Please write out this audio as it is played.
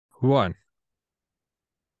One.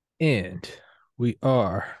 And we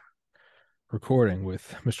are recording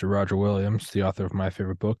with Mr. Roger Williams, the author of my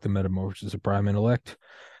favorite book, The Metamorphosis of Prime Intellect.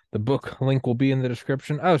 The book link will be in the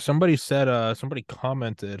description. Oh, somebody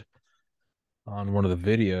commented on one of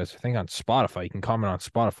the videos, I think on Spotify. You can comment on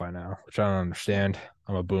Spotify now, which I don't understand.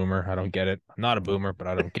 I'm a boomer. I don't get it. I'm not a boomer, but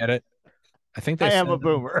I don't get it. I think they I am a said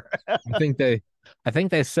boomer. I think they I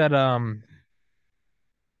think they said the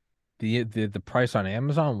price on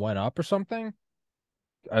Amazon went up or something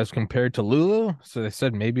as compared to Lulu. So they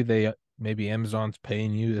said maybe Amazon's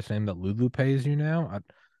paying you the same that Lulu pays you now.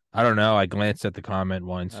 I don't know. I glanced at the comment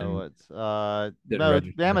once Oh, and it's didn't no,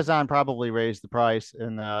 register. Amazon probably raised the price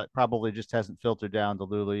and probably just hasn't filtered down to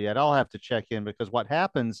Lulu yet. I'll have to check in because what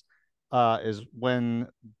happens is when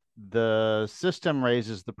the system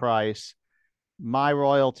raises the price, my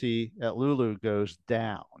royalty at Lulu goes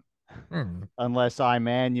down Hmm. unless I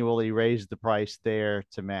manually raise the price there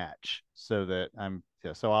to match. So that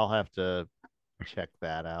yeah, so I'll have to check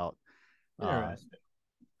that out. Uh, Interesting.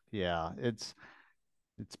 yeah, it's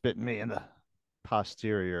bitten me in the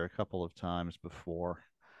posterior a couple of times before.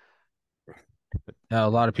 But Now a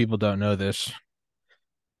lot of people don't know this,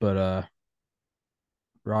 but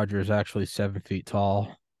Roger is actually 7 feet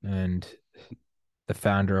tall and the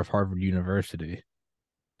founder of Harvard University.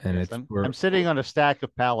 And yes, it's I'm sitting on a stack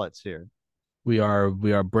of pallets here. we are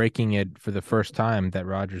breaking it for the first time that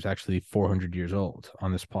Roger's actually 400 years old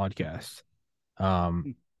on this podcast.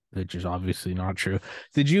 Um, which is obviously not true.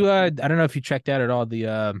 Did you I don't know if you checked out at all the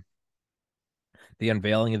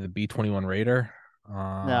unveiling of the B-21 Raider. Now,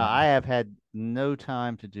 Um I have had no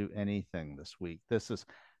time to do anything this week. This is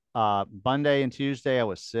Monday and Tuesday I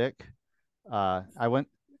was sick. I went,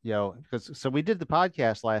 because so we did the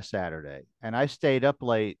podcast last Saturday and I stayed up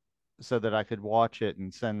late so that I could watch it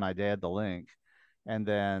and send my dad the link. And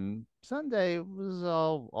then Sunday was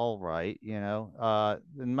all right,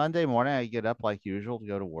 Then Monday morning I get up like usual to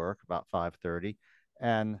go to work about 5:30.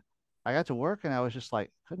 And I got to work and I was just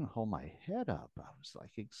like couldn't hold my head up. I was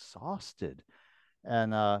like exhausted.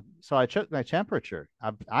 And so I took my temperature.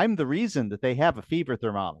 I'm the reason that they have a fever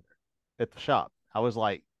thermometer at the shop. I was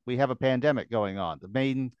like, we have a pandemic going on. The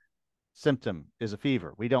main symptom is a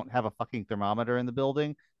fever. We don't have a fucking thermometer in the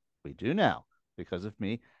building. We do now because of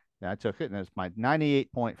me. And I took it and it's my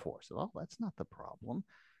 98.4. So, well, that's not the problem.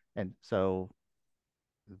 And so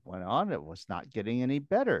it went on. It was not getting any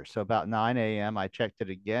better. So about 9 a.m., I checked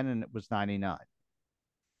it again and it was 99.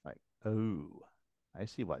 Like, oh, I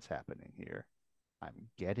see what's happening here. I'm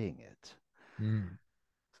getting it. mm.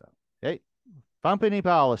 So, hey, company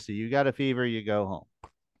policy. You got a fever, you go home.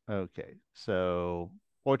 Okay. So,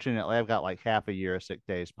 fortunately, I've got like half a year of sick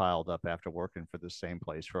days piled up after working for the same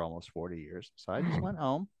place for almost 40 years. So, I just went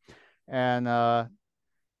home and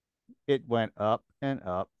it went up and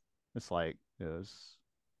up. It's like it was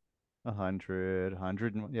 100,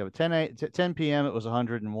 100, and, 10 p.m. it was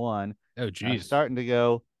 101. Oh I was geez. starting to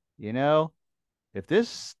go, you know, if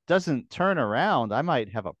this doesn't turn around, I might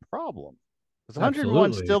have a problem. Because 101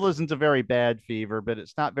 Absolutely. still isn't a very bad fever, but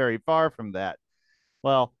it's not very far from that.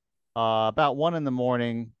 Well, about 1 in the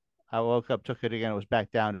morning, I woke up, took it again. It was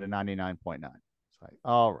back down to 99.9. It's like,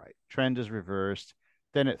 all right, trend is reversed.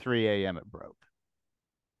 Then at 3 a.m., it broke.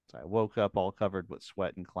 So I woke up all covered with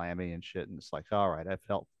sweat and clammy and shit. And it's like, all right,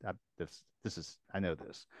 this is, I know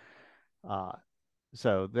this. Uh,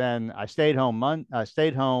 so then I stayed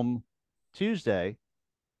home Tuesday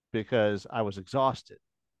because I was exhausted.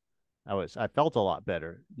 I felt a lot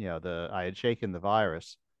better. I had shaken the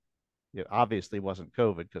virus. It obviously wasn't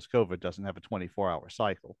COVID because COVID doesn't have a 24-hour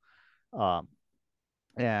cycle. Um,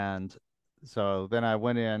 and so then I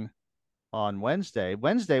went in on Wednesday.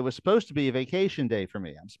 Wednesday was supposed to be a vacation day for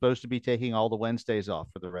me. I'm supposed to be taking all the Wednesdays off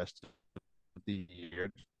for the rest of the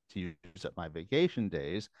year to use up my vacation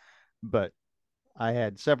days. But I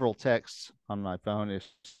had several texts on my phone. If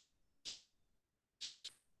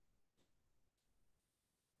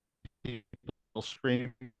people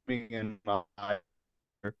screaming in my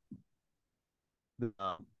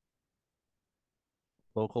um,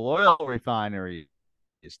 local oil refinery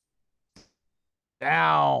is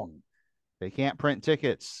down. They can't print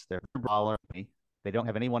tickets. They're $1. They don't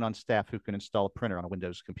have anyone on staff who can install a printer on a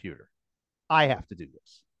Windows computer. I have to do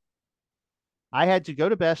this. I had to go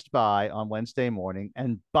to Best Buy on Wednesday morning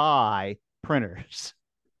and buy printers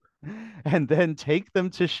and then take them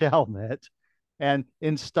to Shellnet and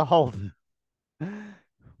install them,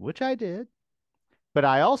 which I did. But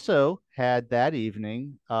I also had that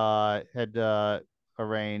evening had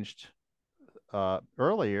arranged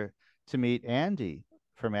earlier to meet Andy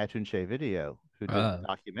from Atunche Video, who did the Uh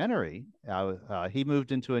documentary. He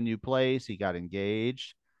moved into a new place. He got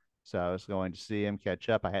engaged. So I was going to see him, catch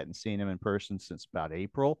up. I hadn't seen him in person since about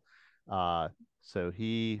April. Uh, so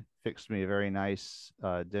he fixed me a very nice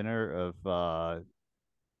dinner of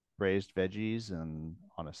braised veggies and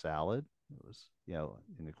on a salad. It was,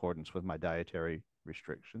 in accordance with my dietary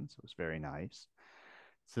restrictions. It was very nice.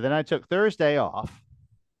 So then I took Thursday off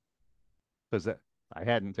because I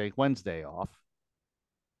hadn't taken Wednesday off.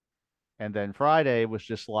 And then Friday was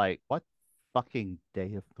just like, what fucking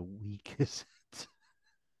day of the week is it?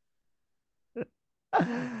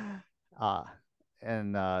 uh,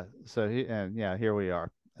 and yeah, here we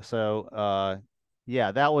are. So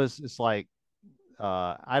yeah, that was it's like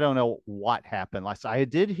I don't know what happened. Like I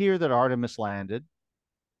did hear that Artemis landed.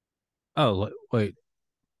 Oh, wait,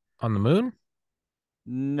 on the moon?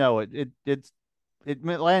 No, it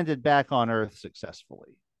landed back on Earth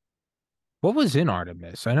successfully. What was in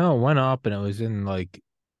Artemis? I know it went up and it was in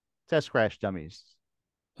Test crash dummies.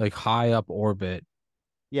 like high up orbit.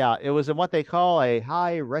 Yeah, it was in what they call a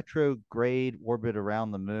high retrograde orbit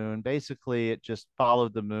around the moon. Basically, it just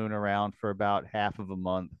followed the moon around for about half of a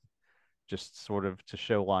month, just sort of to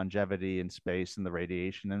show longevity in space and the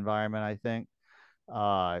radiation environment, I think.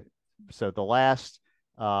 Uh, so the last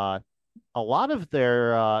a lot of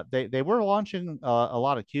their they were launching a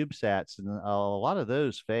lot of CubeSats, and a lot of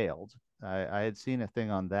those failed. I had seen a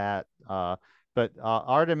thing on that, but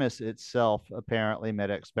Artemis itself apparently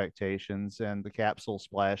met expectations, and the capsule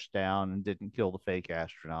splashed down and didn't kill the fake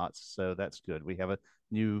astronauts, so that's good. We have a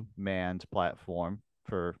new manned platform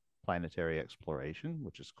for planetary exploration,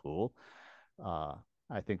 which is cool. Uh,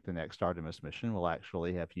 I think the next Artemis mission will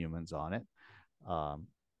actually have humans on it. Um,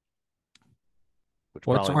 which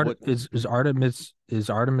What's probably Art would is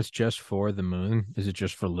Artemis just for the moon? Is it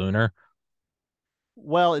just for lunar?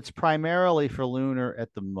 Well, it's primarily for lunar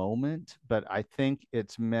at the moment, but I think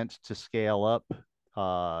it's meant to scale up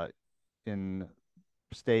uh, in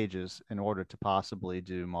stages in order to possibly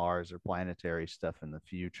do Mars or planetary stuff in the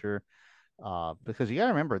future. Because you got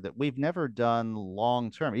to remember that we've never done long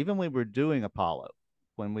term. Even when we were doing Apollo,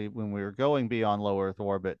 when we were going beyond low Earth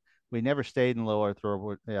orbit, we never stayed in low Earth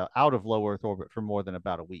orbit, out of low Earth orbit for more than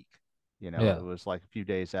about a week. It Yeah. was like a few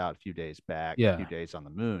days out, a few days back, a few Yeah. days on the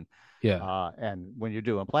moon. Yeah. And when you're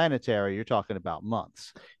doing planetary, you're talking about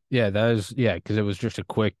months. Yeah, that is yeah, because it was just a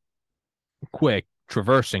quick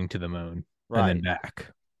traversing to the moon and then Right.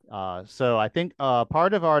 back. So I think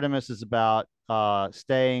part of Artemis is about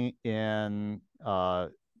staying in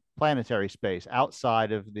planetary space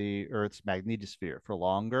outside of the Earth's magnetosphere for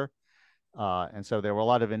longer. And so there were a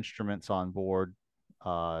lot of instruments on board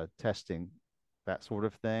testing that sort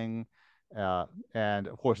of thing. And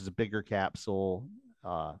of course, it's a bigger capsule.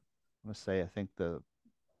 Let's say I think the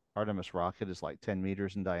Artemis rocket is like 10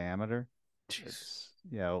 meters in diameter. Jesus.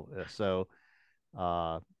 So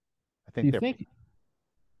I Do think you they're think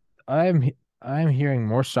I'm hearing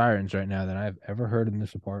more sirens right now than I've ever heard in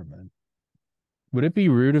this apartment? Would it be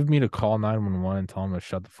rude of me to call 911 and tell them to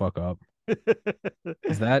shut the fuck up?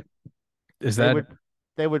 Is that is they that would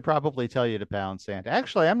they would probably tell you to pound sand.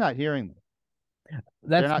 Actually, I'm not hearing them.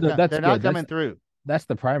 that's They're not good. coming through. That's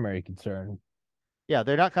the primary concern. Yeah,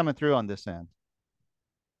 they're not coming through on this end.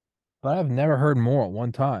 But I've never heard more at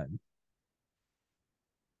one time.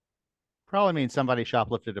 Probably means somebody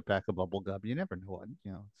shoplifted a pack of bubble gum. You never know what,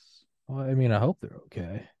 Well, I mean, I hope they're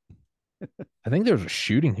okay. I think there was a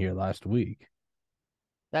shooting here last week.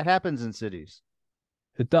 that happens in cities.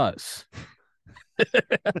 It does.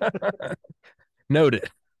 Noted.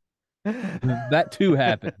 That too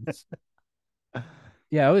happens.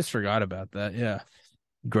 Yeah, I always forgot about that. Yeah.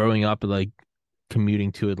 Growing up, like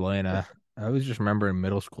commuting to Atlanta, I always just remember in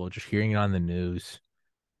middle school just hearing it on the news.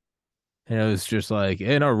 And it was just like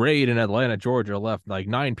in a raid in Atlanta, Georgia, left like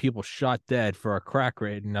 9 people shot dead for a crack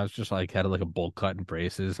raid. And I was just like, had like a bolt cut and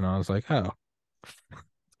braces. And I was like, oh,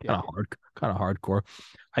 Yeah. kind of hardcore.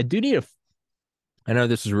 I do need a, I know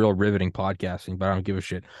this is real riveting podcasting, but I don't give a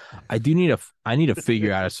shit. I need to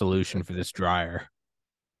figure out a solution for this dryer.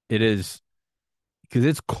 It is because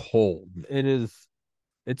it's cold.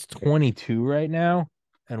 It's 22 right now,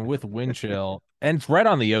 and with wind chill, and it's right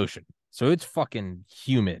on the ocean, so it's fucking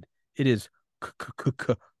humid. It is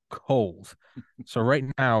cold. So right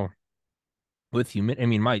now, with humid, I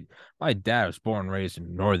mean, my dad was born and raised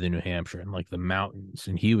in northern New Hampshire in like the mountains,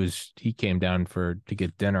 and he came down to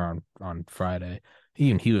get dinner on Friday.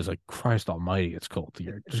 Even he was like, Christ Almighty, it's cold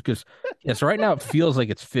here. Just because, yeah. So right now it feels like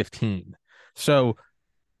it's 15. So,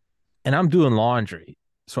 and I'm doing laundry.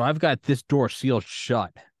 So I've got this door sealed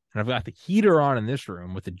shut and I've got the heater on in this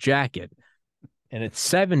room with the jacket and it's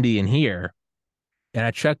 70 in here. And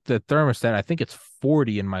I checked the thermostat. I think it's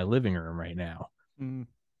 40 in my living room right now Mm.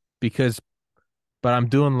 because but I'm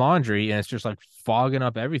doing laundry and it's just like fogging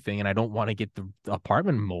up everything, and I don't want to get the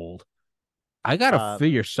apartment mold. I gotta Uh,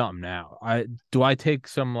 figure something out. I take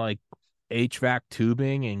some like HVAC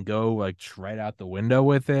tubing and go like right out the window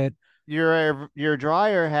with it. your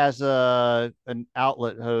dryer has a an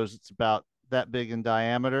outlet hose. It's about that big in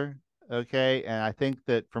diameter. Okay, and I think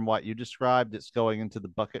that from what you described, it's going into the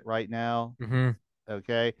bucket right now. Hmm.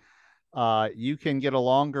 Okay, you can get a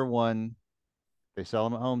longer one. They sell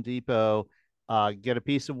them at Home Depot. Get a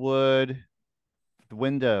piece of wood, the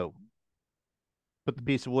window. Put the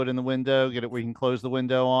piece of wood in the window. Get it where you can close the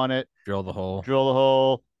window on it. Drill the hole. Drill the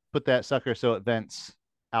hole. Put that sucker so it vents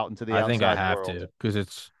out into the I think I outside have world. to because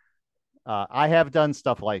it's. I have done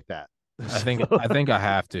stuff like that. I think I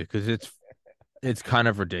have to because it's kind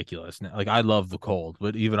of ridiculous now. Like I love the cold,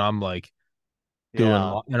 but even I'm like doing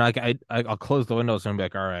Yeah, and I'll close the windows and be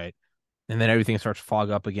like, all right, and then everything starts to fog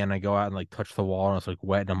up again. I go out and like touch the wall and it's like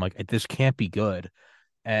wet, and I'm like, this can't be good.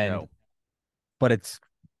 And no. but it's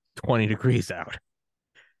 20 degrees out,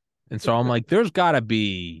 and so I'm like,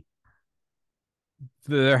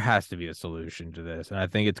 there has to be a solution to this, and I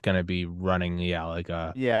think it's gonna be running, yeah, like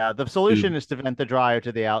a Yeah, the tube. solution is to vent the dryer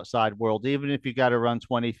to the outside world, even if you got to run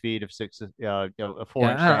 20 feet of a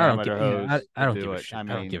 4 inch Yeah, I don't diameter get. Yeah, hose I to don't do give a it. shit. I I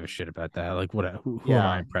don't mean, give a shit about that. Like, what? Who am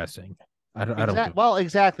I yeah, impressing? I don't give. Well,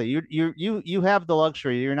 exactly. You have the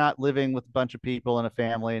luxury. You're not living with a bunch of people and a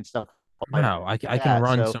family and stuff like No, I can that.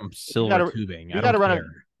 run So some if you silver got to, tubing. if I you got don't to run a,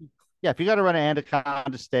 care. yeah, if you got to run an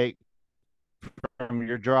anaconda stake from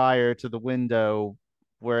your dryer to the window,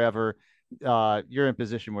 wherever, you're in a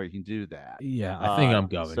position where you can do that. Yeah, I think I'm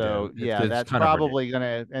going to. So It's yeah, it's that's kind of ridiculous. probably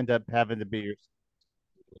going to end up having to be your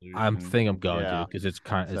I solution. think I'm going to Yeah. because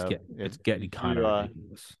So it's getting if kind you, of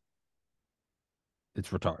ridiculous. It's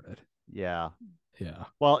retarded. yeah. Yeah.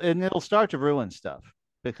 Well, and it'll start to ruin stuff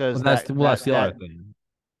because That's the other thing.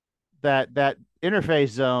 that interface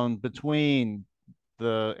zone between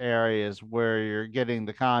the areas where you're getting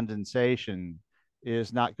the condensation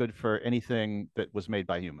is not good for anything that was made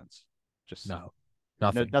by humans. Just No,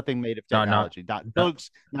 nothing. nothing made of Not technology, not not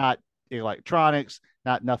books, not electronics,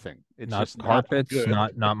 not nothing. It's not just not carpets. good.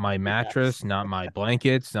 Not my Yes. mattress. Not my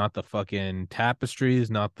blankets. Not the fucking tapestries.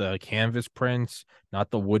 Not the canvas prints. Not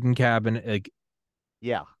the wooden cabinet. Like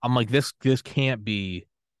Yeah. I'm like this can't be.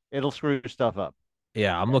 It'll screw stuff up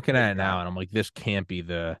Yeah, I'm looking at big it now time. and I'm like, this can't be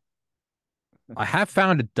the. I have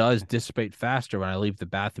found it does dissipate faster when I leave the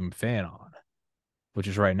bathroom fan on, which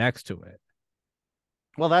is right next to it.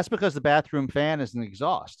 Well, that's because the bathroom fan is an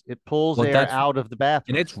exhaust. It pulls Well, air that's out of the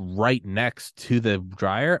and bathroom. it's right next to the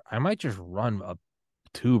dryer. I might just run a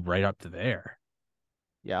tube right up to there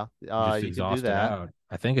Yeah, and just you can do exhaust it that. out.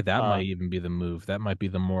 I think that Uh, might even be the move. That might be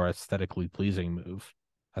the more aesthetically pleasing move.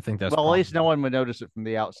 I think that's well, at least no probably, one would notice it from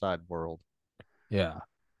the outside world. yeah.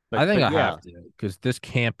 I think But I have yeah, to because this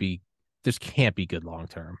can't be good long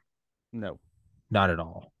term. no, Not at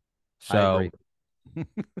all. I agree. So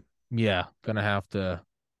yeah, gonna have to.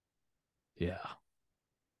 Yeah,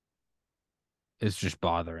 it's just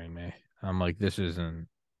bothering me. I'm like, this isn't.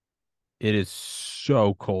 It is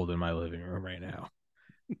so cold in my living room right now.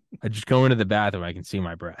 I just go into the bathroom, I can see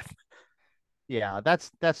my breath. Yeah,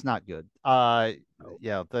 that's not good. Oh,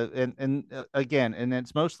 Yeah, again, and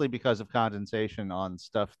it's mostly because of condensation on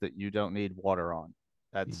stuff that you don't need water on.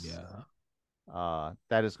 That's yeah,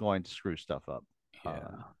 that is going to screw stuff up.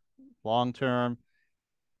 yeah. Long term.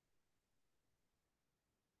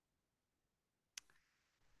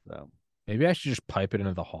 So Maybe I should just pipe it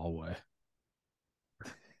into the hallway.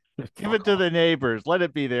 give Fuck it to off. the neighbors. Let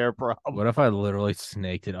it be their problem. What if I literally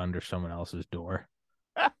snaked it under someone else's door?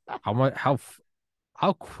 How much?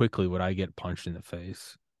 How quickly would I get punched in the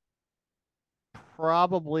face?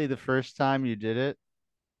 Probably the first time you did it.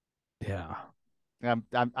 Yeah.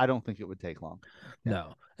 I don't think it would take long. Yeah.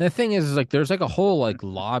 No. And the thing is like there's like a whole like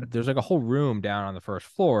there's like a whole room down on the first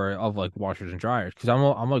floor of like washers and dryers because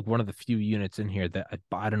I'm like one of the few units in here that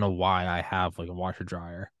I don't know why I have like a washer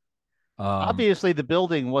dryer. Um, Obviously, the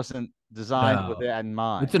building wasn't designed with no, that in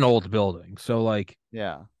it's an mind. old building, so like,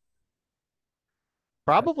 Yeah.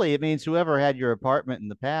 I, Probably it means whoever had your apartment in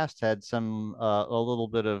the past had some a little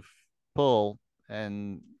bit of pull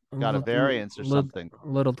and a got a little, variance or little, something.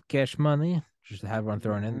 little cash money, just to have one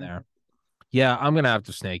thrown in Hmm. there. Yeah, I'm gonna have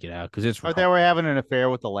to snake it out because it's Or they were retarded. having an affair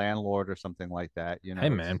with the landlord or something like that. You Hey know,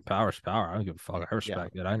 man, it's power's power. I don't give a fuck. I yeah.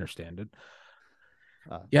 respect it. I understand it.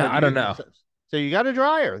 Yeah, But I don't know. so you got a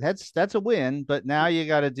dryer. That's a win. But now you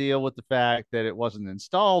got to deal with the fact that it wasn't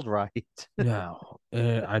installed right. No,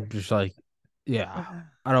 I'm just like, yeah,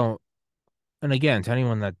 I don't. And again, to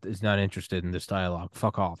anyone that is not interested in this dialogue,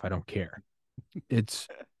 fuck off. I don't care. It's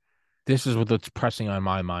this is what's pressing on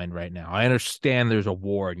my mind right now. I understand there's a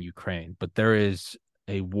war in Ukraine, but there is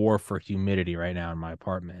a war for humidity right now in my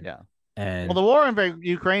apartment. Yeah. Well, And the war in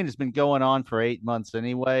Ukraine has been going on for 8 months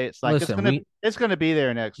anyway. It's like listen, we it's gonna be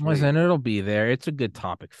there next week. listen, it'll be there. It's a good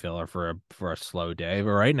topic filler for a slow day.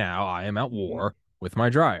 But right now, I am at Mhm. war with my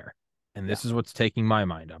dryer. And Yeah. this is what's taking my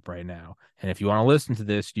mind up right now. And if you want to listen to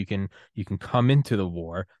this, you can come into the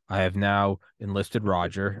war. I have now enlisted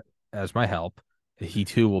Roger as my help. He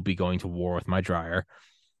too will be going to war with my dryer.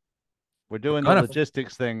 We're We're doing the gonna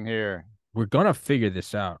logistics thing here. we're gonna figure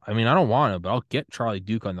this out. I mean, I don't want to, but I'll get Charlie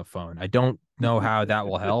Duke on the phone. I don't know how that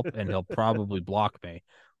will help, and he'll probably block me,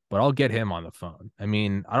 but I'll get him on the phone. I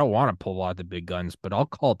mean, I don't want to pull out the big guns, but I'll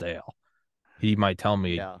call Dale. He might tell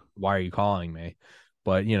me, Yeah. "Why are you calling me?"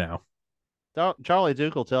 But Charlie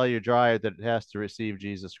Duke will tell your dryer that it has to receive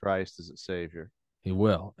Jesus Christ as its savior. he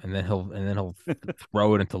will, and then he'll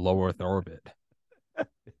throw it into low Earth orbit.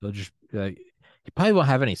 He'll just be like, he probably won't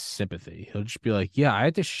have any sympathy. He'll just be like, "Yeah, I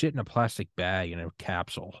had to shit in a plastic bag in a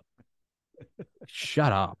capsule."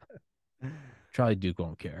 Shut up. Charlie Duke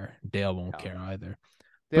won't care. Dale won't Yeah. care either.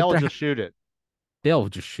 But Dale will just shoot it. Dale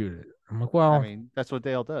would just shoot it. I'm like, I well, mean, that's what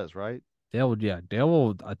Dale does, right? Dale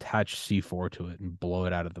will attach C4 to it and blow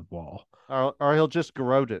it out of the wall. Or he'll just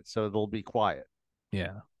garrote it so it'll be quiet.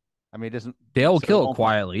 Yeah. I mean, it doesn't Dale will so it kill it won't be.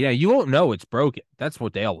 quietly. Yeah, you won't know it's broken. That's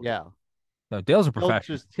what Dale will do. Yeah. No, Dale's a He'll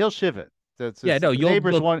professional. just he'll shiv it. That's Yeah, it's, no, you'll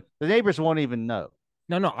look. the neighbors won't even know.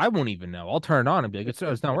 No, I won't even know. I'll turn it on and be like,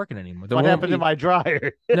 it's not working anymore. There What won't happened to be. my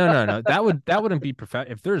dryer? No. That wouldn't be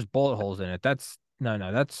perfect. If there's bullet holes in it,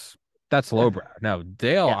 no, that's lowbrow. No,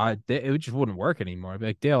 Dale, Yeah. it just wouldn't work anymore. I'd be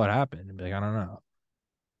like, Dale, what happened? I'd be like, I don't know.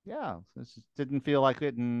 Yeah. This didn't feel like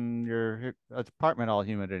it in your apartment all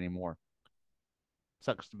humid anymore.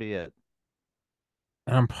 Sucks to be it.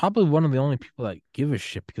 And I'm probably one of the only people that give a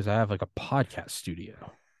shit because I have like a podcast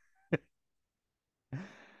studio.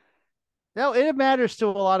 No, it matters to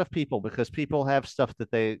a lot of people because people have stuff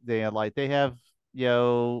that they like. They have you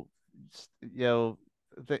know you know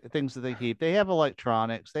things that they keep. They have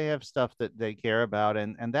electronics. They have stuff that they care about,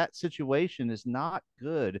 and that situation is not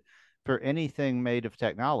good for anything made of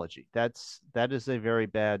technology. That is a very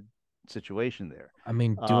bad situation there. I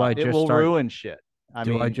mean, do I It just will start ruin shit. I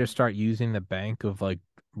do I mean, just start using the bank of like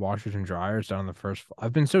washers and dryers down the first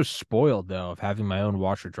I've been so spoiled though of having my own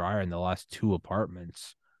washer dryer in the last two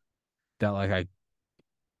apartments that like I've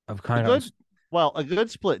a kind of gotten good a good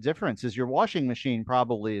split difference is your washing machine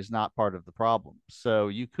probably is not part of the problem. So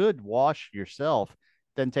you could wash yourself,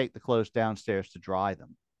 then take the clothes downstairs to dry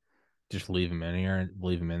them. just leave them in there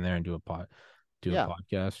and do a Yeah.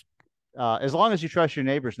 podcast. As long as you trust your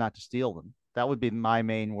neighbors not to steal them. That would be my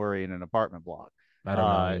main worry in an apartment block. I don't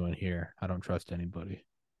know Uh, anyone here. I don't trust anybody.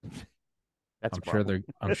 that's a problem.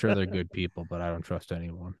 I'm sure they're good people, but I don't trust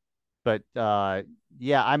anyone. But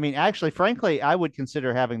yeah, I mean, actually, frankly, I would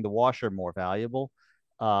consider having the washer more valuable.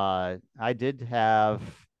 I did have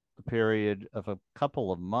a period of a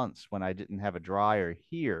couple of months when I didn't have a dryer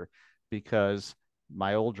here because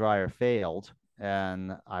my old dryer failed,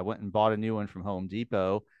 and I went and bought a new one from Home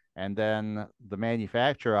Depot, and then the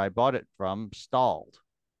manufacturer I bought it from stalled.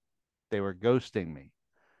 They were ghosting me.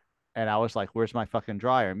 And I was like, where's my fucking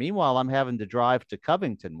dryer? Meanwhile, I'm having to drive to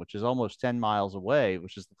Covington, which is almost 10 miles away,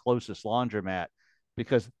 which is the closest laundromat,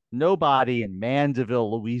 because nobody in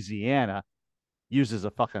Mandeville, Louisiana uses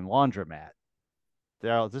a fucking laundromat.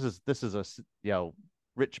 This is a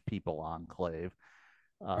rich people enclave.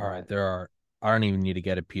 All Uh, right, there are. I don't even need to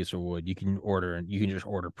get a piece of wood. You can just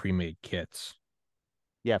order pre-made kits.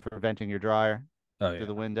 yeah, for venting your dryer Oh through yeah.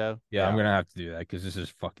 the window. Yeah, I'm Yeah, gonna have to do that because this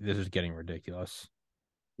is getting ridiculous.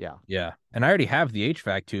 yeah, Yeah. And I already have the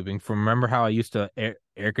HVAC tubing from remember how I used to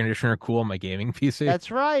air conditioner cool my gaming PC?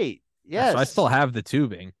 that's right. So I still Yes. have the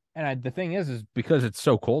tubing. And the thing is because it's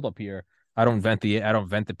so cold up here, I don't vent the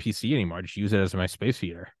PC anymore. I just use it as my space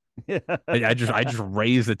heater. I just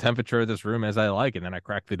raise the temperature of this room as I like, and then I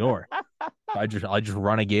crack the door. I just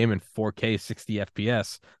run a game in 4K 60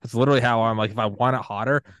 FPS. That's literally how I'm like if I want it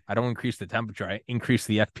hotter, I don't increase the temperature. I increase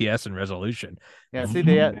the FPS and resolution. Yeah. See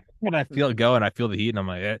the When I feel it go and I feel the heat and I'm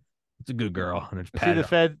like, it's a good girl. And it's I see pat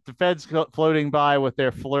it on. the feds floating by with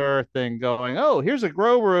their FLIR thing going, oh, here's a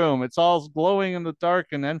grow room. It's all glowing in the dark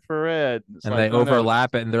and infrared. It's And like, they oh no,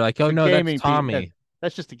 overlap it and they're like, it's oh a no, that's gaming P that, Tommy.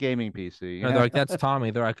 that's just a gaming PC. No, they're like, that's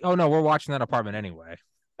Tommy. They're like, oh no, we're watching that apartment anyway.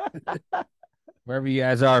 Wherever you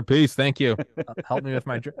guys are, peace. Thank you. Help me with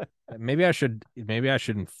my. Maybe I should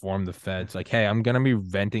inform the feds. Like, hey, I'm gonna be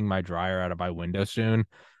venting my dryer out of my window soon.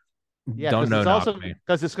 Yeah, Don't because know it's knock also me.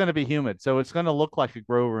 because it's going to be humid, so it's going to look like a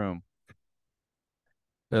grow room.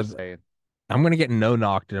 Just saying. I'm gonna get no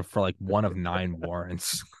knocked for like one of nine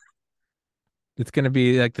warrants. It's gonna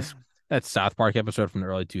be like this that South Park episode from the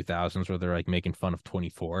early 2000s where they're like making fun of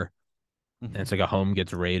 24. And it's like a home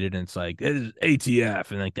gets raided and it's like this is ATF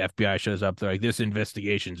and like the FBI shows up, they're like this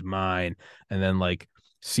investigation's mine, and then like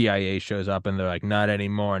CIA shows up and they're like not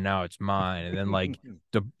anymore, now it's mine, and then like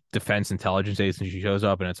the defense intelligence agency shows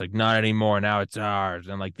up and it's like not anymore, now it's ours,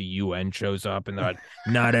 and like the UN shows up and they're like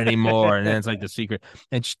not anymore, and then it's like the secret,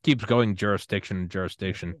 and it just keeps going jurisdiction to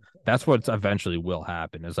jurisdiction. That's what eventually will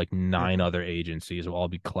happen is like nine other agencies will all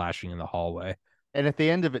be clashing in the hallway. And at the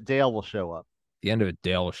end of it, Dale will show up. The end of it,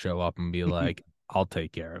 Dale will show up and be like, I'll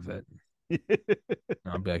take care of it. And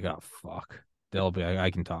I'll be like, oh, fuck. Dale will be like, I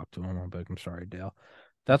can talk to him. I'll be like, I'm sorry, Dale.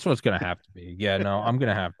 That's what it's going to have to be. Yeah, no, I'm going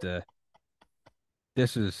to have to.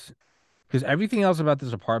 This is because everything else about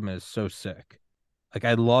this apartment is so sick. Like,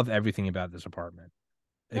 I love everything about this apartment.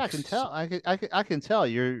 Yeah, I can Ex- tell. I can tell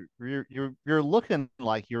you're looking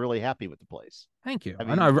like you're really happy with the place. Thank you. I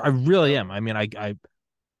I know, mean, I really so am. I mean,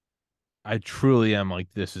 I truly am like,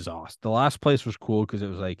 this is awesome. The last place was cool because it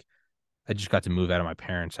was like, I just got to move out of my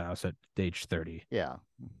parents' house at age 30. yeah.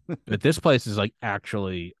 But this place is like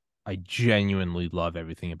actually, I genuinely love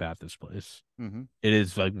everything about this place. Hmm. It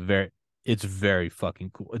is like it's very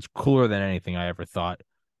fucking cool. It's cooler than anything I ever thought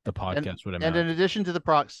the And podcast would and amount in to. addition to the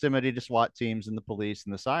proximity to SWAT teams and the police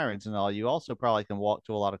and the sirens and all, you also probably can walk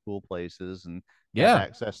to a lot of cool places and have Yeah,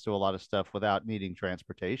 access to a lot of stuff without needing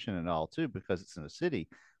transportation and all too, because it's in a city,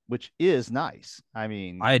 which is nice. I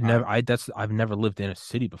mean, I've never lived in a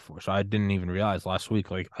city before, so I didn't even realize last week.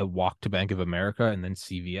 Like I walked to Bank of America and then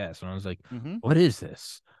CVS, and I was like, mhm. "What is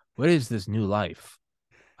this? What is this new life?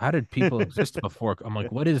 How did people exist before?" I'm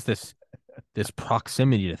like, "What is this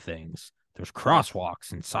proximity to things? There's Yeah.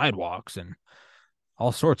 crosswalks and sidewalks and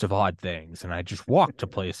all sorts of odd things." And I just walk to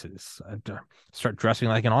places. I start dressing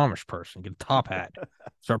like an Amish person, get a top hat,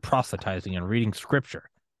 start proselytizing and reading scripture.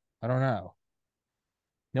 I don't know.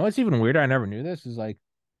 You know what's even weirder? I never knew this is like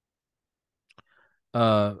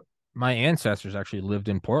uh my ancestors actually lived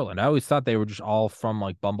in Portland. I always thought they were just all from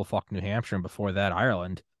like Bumblefuck, New Hampshire, and before that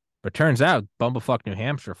Ireland. But turns out Bumblefuck, New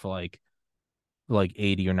Hampshire for like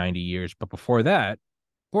 80 or 90 years. But before that,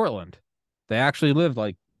 Portland. They actually lived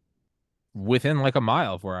like within like a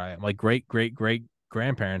mile of where I am. Like great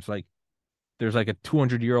grandparents, like there's like a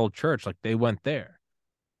 200-year-old church, like they went there.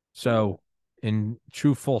 So Cool. in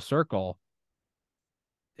true full circle,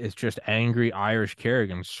 it's just angry Irish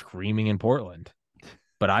Kerrigan screaming in Portland.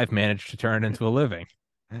 But I've managed to turn it into a living.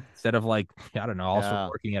 Instead of like, I don't know, also Yeah.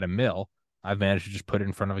 working at a mill, I've managed to just put it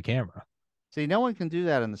in front of a camera. See, no one can do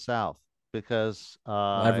that in the South because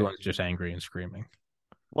Well, everyone's just angry and screaming.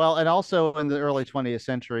 well, and also in the early 20th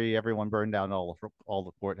century, everyone burned down all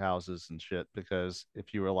the courthouses and shit because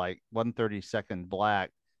if you were like 132nd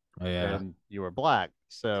black, Oh, yeah. then you were black.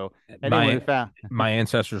 So anyone who My found my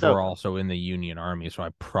ancestors so were also in the Union Army, so I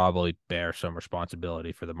probably bear some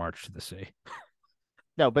responsibility for the March to the Sea.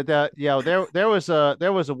 no, but there was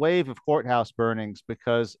a wave of courthouse burnings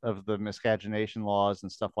because of the miscegenation laws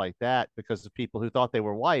and stuff like that, because of people who thought they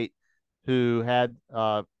were white, who had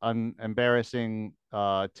embarrassing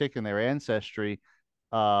tick in their ancestry,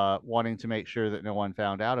 wanting to make sure that no one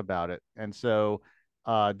found out about it. And so,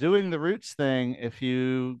 doing the roots thing, if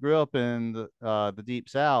you grew up in the deep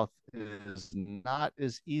South, is not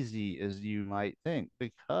as easy as you might think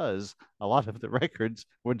because a lot of the records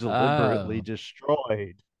were deliberately Oh,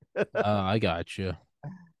 destroyed. I got you.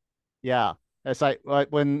 Yeah, it's like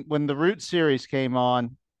when the Roots series came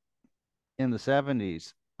on in the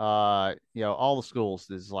 70s, all the schools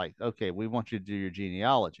is like, okay, we want you to do your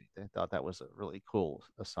genealogy. They thought that was a really cool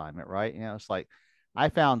assignment, right? It's like I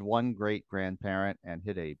found one great grandparent and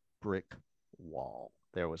hit a brick wall.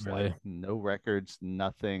 There was like Really? no records,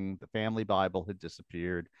 nothing. The family Bible had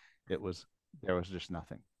disappeared. It was There was just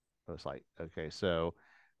nothing. It was like, okay, so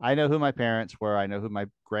I know who my parents were. I know who my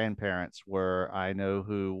grandparents were. I know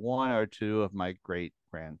who one or two of my great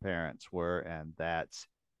grandparents were, and that's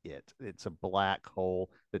it. It's a black hole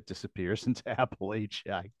that disappears into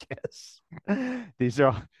Appalachia, I guess.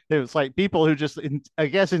 It was like people who just, I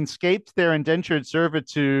guess, escaped their indentured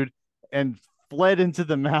servitude and fled into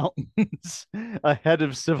the mountains ahead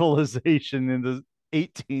of civilization in the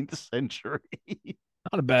 18th century.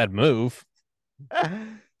 Not a bad move.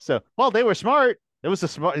 So, well, they were smart. It was a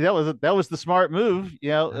smart. That was the smart move.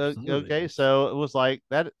 Absolutely Okay, is. so it was like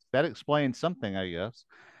that. That explains something, I guess.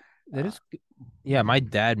 That Uh, is, yeah. My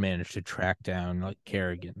dad managed to track down like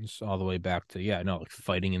Kerrigans all the way back to, yeah, no, like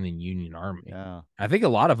fighting in the Union Army. yeah, I think a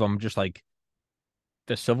lot of them just like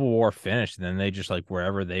the Civil War finished, and then they just like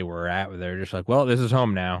wherever they were at, they're just like, well, this is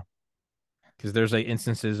home now. Because there's like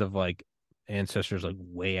instances of like ancestors like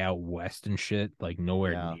way out west and shit, like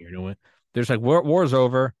nowhere yeah. near to it. There's like war's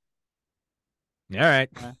over. All right,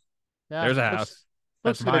 Uh, yeah, there's a looks house.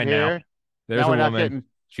 That's good mine now. here. There's Now a we're not woman. getting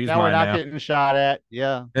She's mine now. shot at.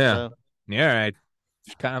 Yeah. Yeah. So Yeah, all right.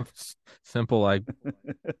 It's kind of simple. Like,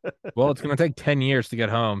 well, it's gonna take 10 years to get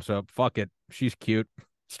home, so fuck it. She's cute.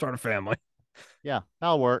 Start a family. yeah,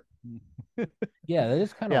 that'll work. Yeah, that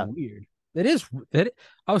is kind of Yeah. weird. That is that.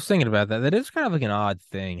 I was thinking about that. That is kind of like an odd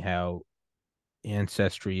thing how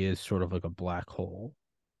ancestry is sort of like a black hole.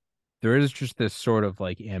 There is just this sort of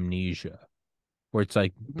like amnesia where it's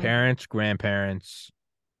like Mhm. parents, grandparents,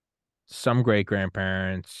 some great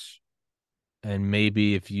grandparents, and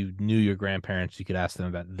maybe if you knew your grandparents, you could ask them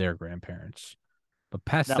about their grandparents. But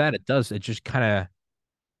past Now, that, it just kind of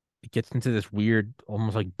it gets into this weird,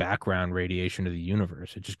 almost like background radiation of the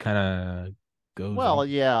universe. It just kind of goes on. well,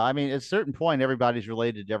 yeah. I mean, at a certain point, everybody's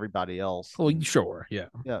related to everybody else, Oh, and sure, yeah.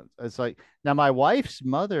 yeah, it's like now my wife's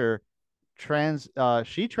mother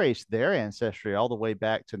she traced their ancestry all the way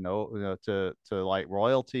back to to like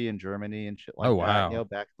royalty in Germany and shit Oh, like that, wow.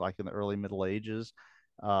 back like in the early Middle Ages.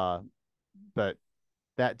 Uh, but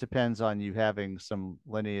that depends on you having some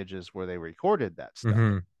lineages where they recorded that stuff.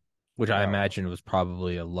 Hmm. Which You I know, imagine was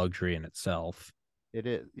probably a luxury in itself it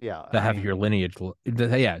is. Yeah, to I have mean, your lineage.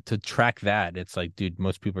 Yeah, to track that, it's like, dude,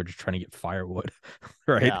 most people are just trying to get firewood,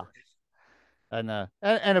 right? yeah.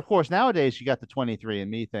 And of course nowadays you got the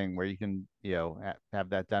 23andMe thing where you can have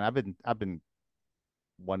that done. I've been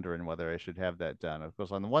wondering whether I should have that done. Of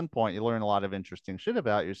course, on the one point, you learn a lot of interesting shit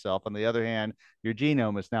about yourself. On the other hand, your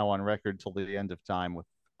genome is now on record till the end of time with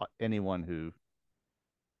anyone who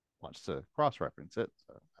wants to cross reference it.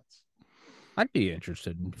 So that's I'd be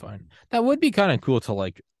interested in finding that would be kind of cool to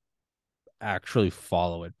like actually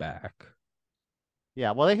follow it back.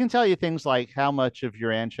 yeah. Well, they can tell you things like how much of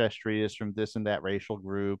your ancestry is from this and that racial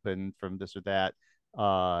group and from this or that,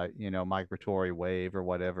 migratory wave or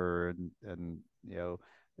whatever, and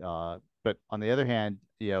but on the other hand,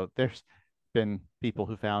 there's been people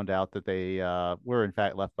who found out that they were in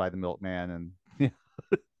fact left by the milkman, and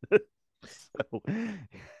so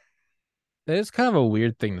It is kind of a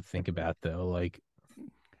weird thing to think about, though. Like,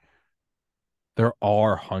 there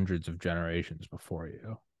are hundreds of generations before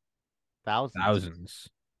you, thousands. thousands.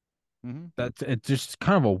 Hmm. That's it's just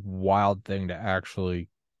kind of a wild thing to actually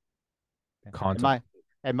And contemplate.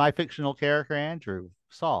 my fictional character Andrew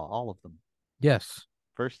saw all of them Yes,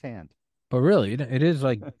 firsthand. but really, it is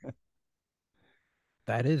like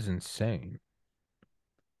that is insane.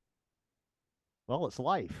 Well, it's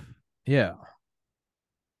life. Yeah,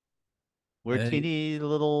 We're Uh, teeny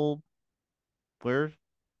little we're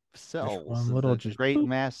just cells one of little, the just great boop,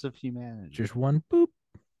 mass of humanity. just one boop.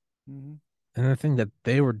 Hmm. And the thing that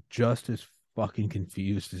they were just as fucking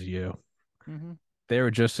confused as you. Hmm. They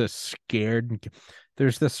were just as scared.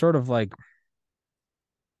 There's this sort of like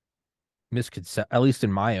misconception, at least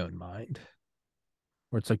in my own mind,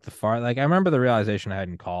 where it's like the far, like I remember the realization I had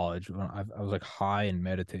in college when I was like high and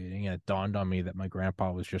meditating, and it dawned on me that my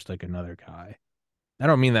grandpa was just like another guy. I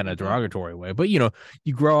don't mean that in a Hmm. derogatory way, but you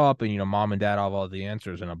grow up and mom and dad have all the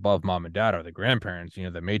answers, and above mom and dad are the grandparents, the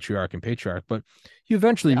matriarch and patriarch. But you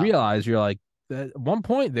eventually Yeah. realize you're like, at one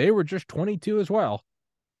point they were just 22 as well.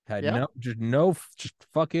 Had Yeah. just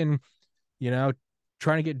fucking, you know,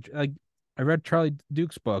 trying to get like I read Charlie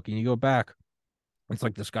Duke's book, and you go back, it's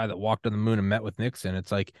like this guy that walked on the moon and met with Nixon.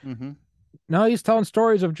 It's like, Hmm. no, he's telling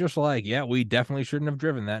stories of just like, yeah, we definitely shouldn't have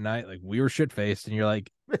driven that night. Like we were shit faced, and you're like,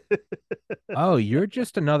 oh, you're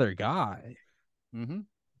just another guy. Hmm.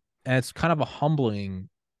 And it's kind of a humbling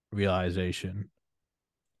realization.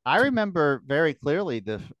 I To, remember very clearly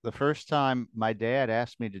the first time my dad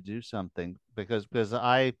asked me to do something because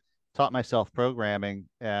I taught myself programming,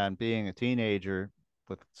 and being a teenager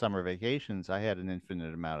with summer vacations, I had an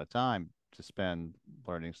infinite amount of time to spend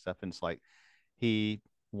learning stuff. And it's like he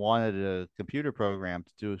wanted a computer program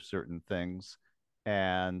to do certain things,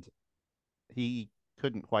 and he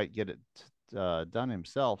couldn't quite get it done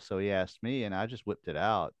himself. So he asked me, and I just whipped it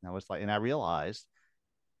out. And I was like, and I realized,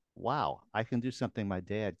 wow, I can do something my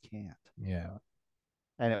dad can't. yeah,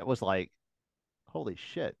 And it was like, holy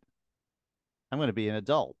shit, I'm going to be an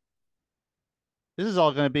adult. This is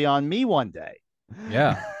all going to be on me one day.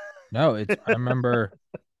 yeah. No, it's. I remember.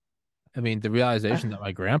 I mean, the realization that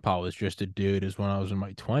my grandpa was just a dude is when I was in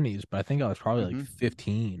my 20s, but I think I was probably like Hmm.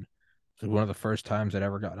 15. It was one of the first times I'd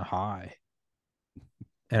ever gotten high.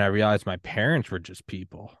 And I realized my parents were just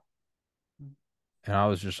people. And I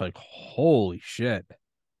was just like, holy shit.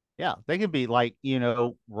 Yeah, they can be like,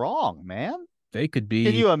 wrong, man. They could Can be,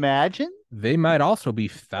 you imagine? they might also be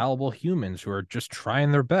fallible humans who are just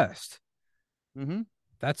trying their best. Hmm.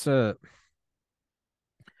 That's a,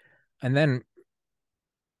 and then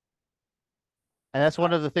And that's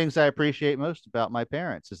one of the things I appreciate most about my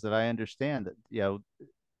parents is that I understand that,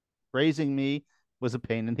 raising me was a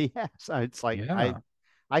pain in the ass. It's like Yeah.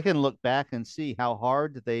 I can look back and see how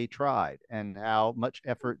hard they tried and how much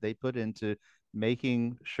effort they put into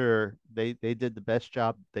making sure they did the best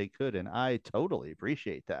job they could, and I totally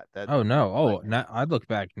appreciate that. Oh no. Like, Oh, now I look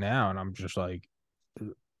back now and I'm just like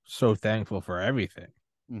so thankful for everything.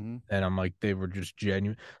 mm-hmm, And I'm like, they were just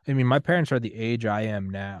genuine. I mean, my parents are the age I am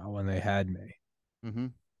now when they had me. mm-hmm.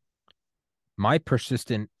 My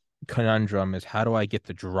persistent conundrum is how do I get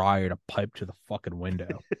the dryer to pipe to the fucking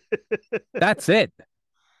window? That's it.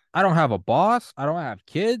 I don't have a boss. I don't have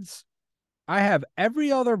kids. I have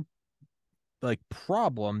every other like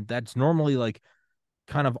problem that's normally like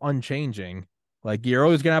kind of unchanging. Like you're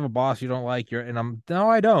always gonna have a boss you don't like. You're and I'm no,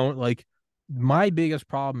 I don't. Like my biggest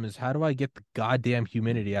problem is how do I get the goddamn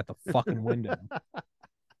humidity at the fucking window?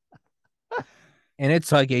 And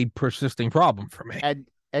it's like a persisting problem for me.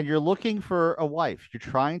 And you're looking for a wife. You're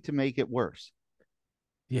trying to make it worse.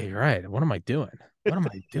 Yeah, you're right. What am I doing? What am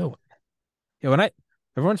I doing? Yeah, when I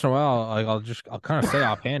every once in a while, like I'll kind of say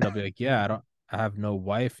offhand, I'll be like, yeah, I have no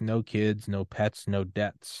wife, no kids, no pets, no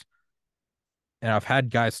debts. And I've had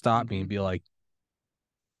guys stop me Mm-hmm. and be like,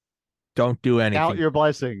 don't do Count anything. your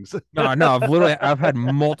blessings. No, no, I've had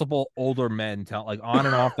multiple older men tell like on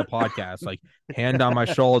and off the podcast, like hand on my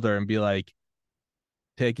shoulder and be like,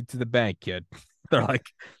 take it to the bank, kid. They're like,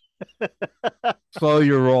 slow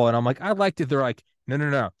your roll. And I'm like, I'd like to. They're like, no, no,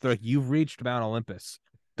 no. They're like, you've reached Mount Olympus.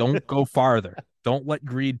 Don't go farther. Don't let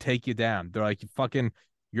greed take you down. They're like, you fucking,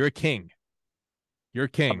 you're a king. You're a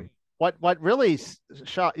I mean, king. what really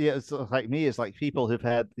shot you is like me is like people who've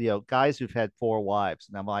had guys who've had four wives,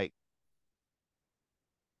 and I'm like,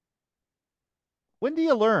 when do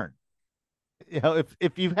you learn?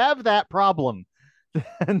 If you have that problem,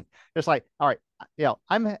 then it's like, all right,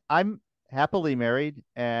 I'm happily married,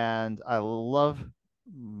 and I love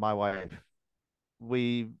my wife.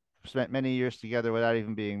 We spent many years together without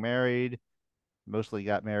even being married. Mostly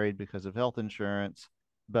got married because of health insurance,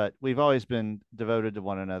 but we've always been devoted to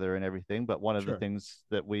one another and everything. But one of the Sure. things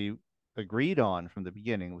that we agreed on from the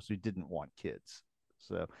beginning was we didn't want kids.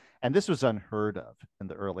 So, and this was unheard of in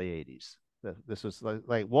the early 80s. This was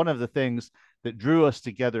like one of the things that drew us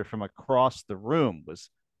together from across the room was,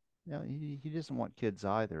 he doesn't want kids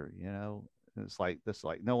either. It's like this,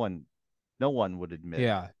 like no one would admit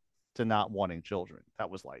Yeah. to not wanting children. That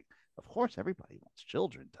was like, of course, everybody wants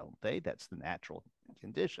children, don't they? That's the natural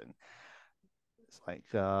condition. It's like,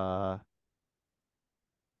 not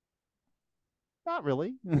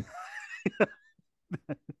really.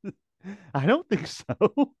 I don't think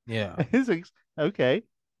so. Yeah. It's like, okay,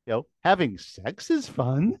 having sex is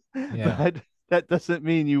fun, Yeah. but that doesn't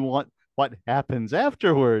mean you want what happens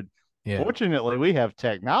afterward. Yeah. Fortunately, we have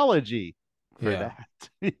technology for Yeah.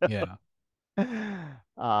 that. Yeah.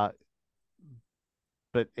 uh,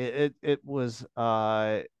 but it was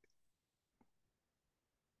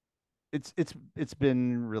it's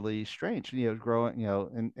been really strange, growing,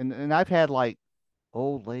 and I've had like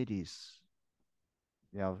old ladies,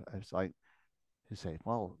 it's like who say,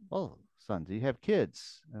 well, son, do you have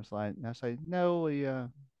kids? And I say, no, yeah,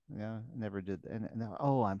 I never did. And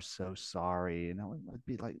oh, I'm so sorry. And I'd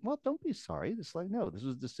be like, well, don't be sorry. It's like, no, this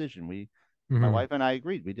was a decision. My Hmm. wife and I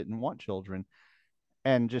agreed we didn't want children,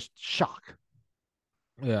 and just shock.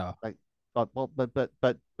 Yeah. Like, well,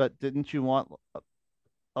 but didn't you want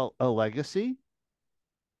a legacy?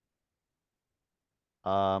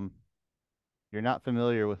 Um, you're not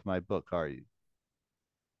familiar with my book, are you?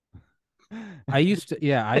 I used to,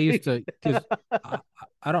 because I,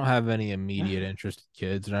 I don't have any immediate interest in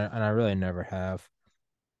kids, and I really never have.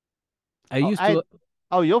 I Oh, used to,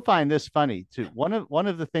 you'll find this funny too. One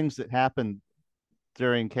of the things that happened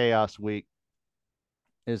during Chaos Week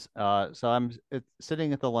is, so I'm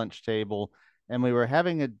sitting at the lunch table, and we were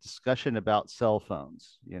having a discussion about cell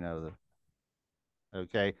phones.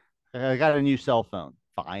 Okay, I got a new cell phone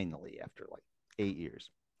finally after like 8 years.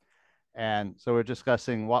 And so we're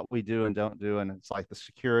discussing what we do and don't do. And it's like the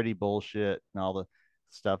security bullshit and all the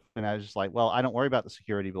stuff. And I was just like, well, I don't worry about the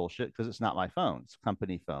security bullshit because it's not my phone. It's a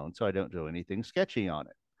company phone. So I don't do anything sketchy on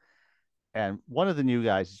it. And one of the new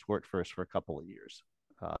guys has worked for us for a couple of years.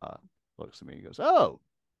 Looks at me and goes, oh,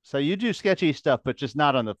 so you do sketchy stuff, but just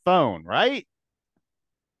not on the phone, right?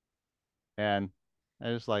 And I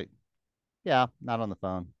was like, yeah, not on the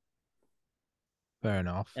phone. fair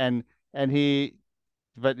enough. And and he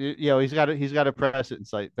but he's got to press it.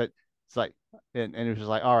 It's like, but it's like, and it was just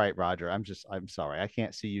like, all right, Roger, I'm sorry, I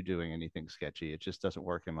can't see you doing anything sketchy. It just doesn't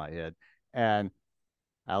work in my head. And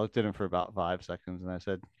I looked at him for about 5 seconds, and I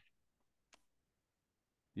said,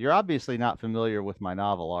 You're obviously not familiar with my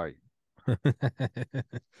novel, are you?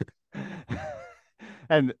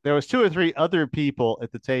 And there was two or three other people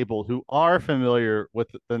at the table who are familiar with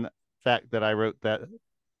the fact that I wrote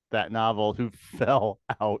that novel who fell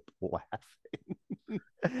out laughing.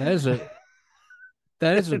 That is a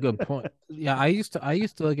that is a good point. Yeah, I used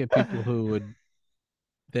to look at people who would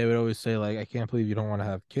they would always say like, I can't believe you don't want to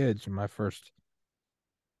have kids. And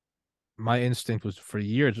my instinct was for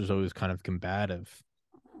years was always kind of combative.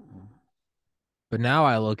 But now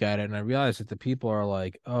I look at it and I realize that the people are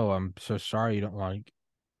like, "Oh, I'm so sorry you don't want."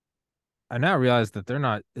 I now realize that they're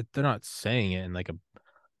not saying it in like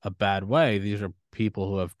a bad way. These are people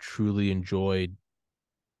who have truly enjoyed.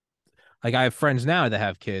 Like I have friends now that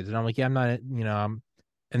have kids, and I'm like, yeah, I'm not,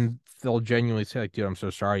 and they'll genuinely say like, dude, I'm so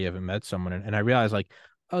sorry you haven't met someone, and I realize like,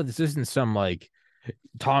 oh, this isn't some like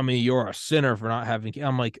Tommy, you're a sinner for not having.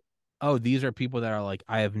 I'm like, oh, these are people that are like,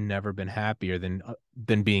 I have never been happier than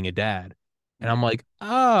being a dad, and I'm Mm-hmm. like,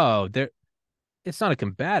 oh, there. It's not a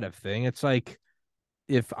combative thing. It's like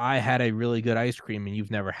if I had a really good ice cream and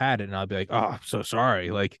you've never had it, and I'll be like, oh, I'm so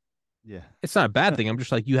sorry. Like, Yeah. it's not a bad thing. I'm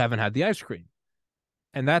just like, you haven't had the ice cream.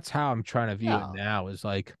 And that's how I'm trying to view it Yeah. now is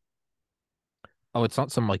like, oh, it's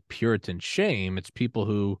not some like Puritan shame. It's people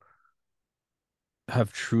who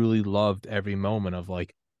have truly loved every moment of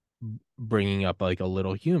like bringing up like a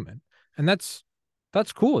little human. And that's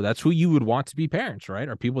cool. That's who you would want to be parents, right?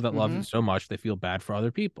 Are people that love Mm-hmm. it so much they feel bad for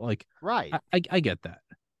other people. Like, Right. I get that.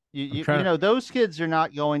 you, I'm you you trying to know those kids are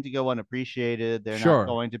not going to go unappreciated. They're not sure.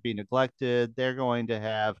 going to be neglected. They're going to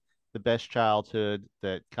have the best childhood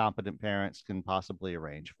that competent parents can possibly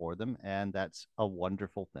arrange for them, and that's a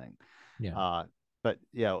wonderful thing. Yeah. uh but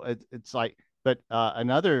it's like, but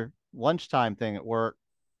another lunchtime thing at work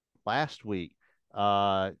last week,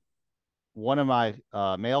 uh one of my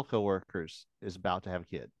male coworkers is about to have a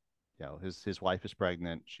kid. His wife is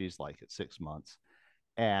pregnant. She's like at 6 months,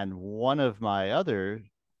 and one of my other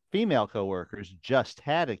female coworkers just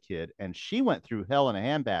had a kid, and she went through hell in a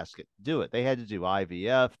handbasket to do it. They had to do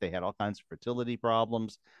IVF. They had all kinds of fertility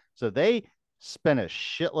problems. So they spent a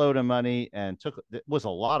shitload of money and it was a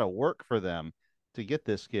lot of work for them to get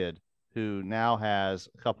this kid who now has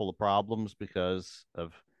a couple of problems because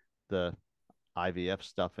of the IVF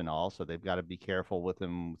stuff and all. So they've got to be careful with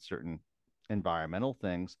him with certain environmental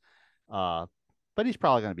things. Uh, but he's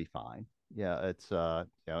probably going to be fine. Yeah,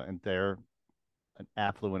 and they're an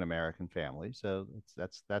affluent American family, so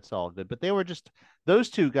that's all good. But they were just those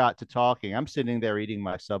two got to talking. I'm sitting there eating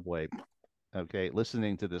my Subway, okay,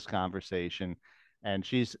 listening to this conversation, and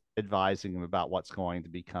she's advising him about what's going to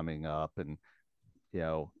be coming up, and you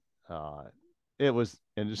know, uh, it was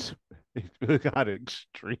and just, it got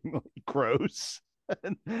extremely gross.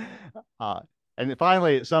 and, uh, and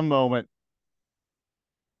finally, at some moment,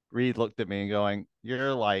 Reed looked at me and going,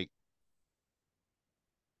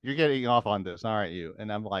 you're getting off on this, aren't you?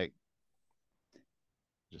 And I'm like,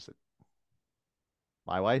 just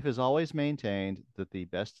my wife has always maintained that the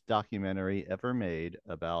best documentary ever made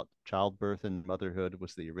about childbirth and motherhood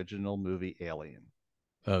was the original movie Alien.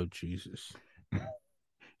 Oh Jesus.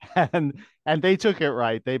 and and they took it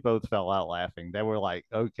right. They both fell out laughing. They were like,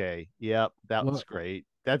 "Okay, yep, that was What great.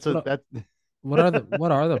 That's a what that." what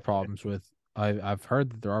are the problems with I've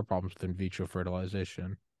heard that there are problems with in vitro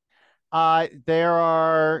fertilization. There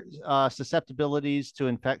are susceptibilities to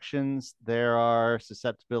infections. There are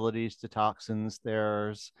susceptibilities to toxins.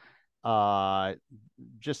 There's uh,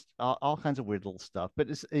 just all kinds of weird little stuff. But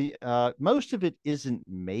most of it isn't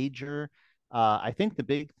major. I think the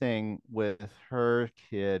big thing with her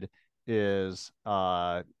kid is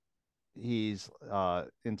he's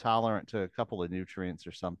intolerant to a couple of nutrients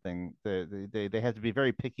or something. They have to be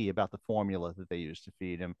very picky about the formula that they use to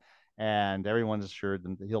feed him, and everyone's assured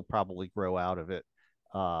them that he'll probably grow out of it.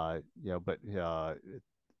 But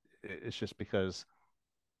it's just because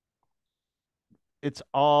it's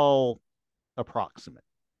all approximate.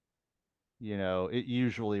 It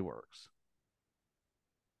usually works.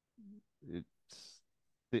 It's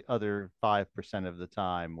the other 5% of the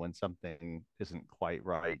time when something isn't quite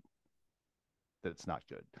right that it's not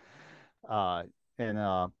good. Uh, and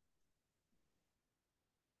uh,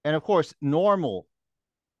 and of course, normal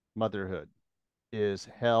motherhood is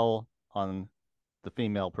hell on the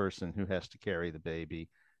female person who has to carry the baby.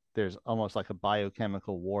 There's almost like a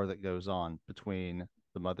biochemical war that goes on between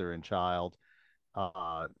the mother and child,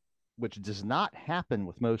 uh, which does not happen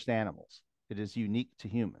with most animals. It is unique to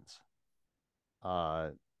humans. Uh,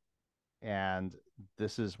 and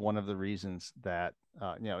this is one of the reasons that,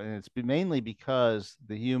 and it's mainly because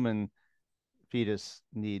the human fetus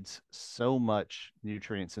needs so much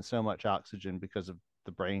nutrients and so much oxygen because of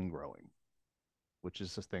the brain growing. which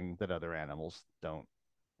is a thing that other animals don't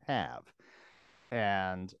have.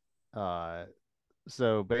 And uh,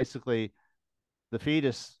 so basically, the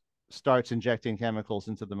fetus starts injecting chemicals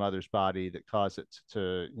into the mother's body that cause it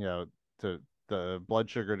to, to the blood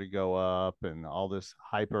sugar to go up and all this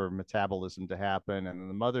hyper metabolism to happen. And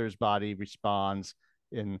the mother's body responds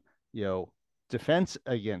in, you know, defense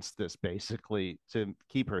against this, basically to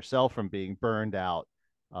keep herself from being burned out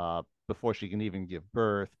before she can even give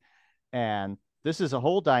birth. And this is a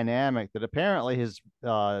whole dynamic that apparently has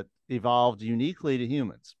evolved uniquely to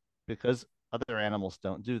humans because other animals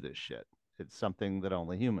don't do this shit. It's something that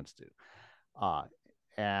only humans do. Uh,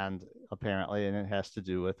 and apparently, and it has to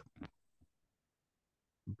do with,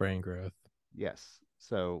 Brain growth. yes.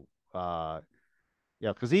 So, yeah,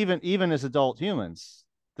 because even as adult humans,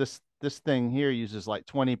 this thing here uses like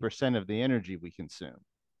 20% of the energy we consume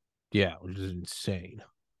Yeah, which is insane.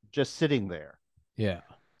 just sitting there. Yeah.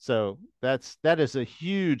 So that is a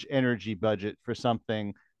huge energy budget for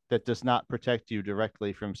something that does not protect you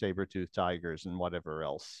directly from saber-toothed tigers and whatever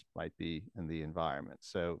else might be in the environment.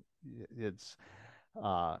 So it's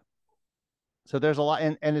uh, so there's a lot,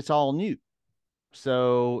 and it's all new.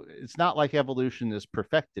 So it's not like evolution has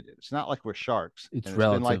perfected it. It's not like we're sharks and It's it's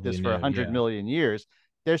been like relatively this for a new. hundred Yeah. million years.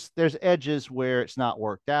 There's edges where it's not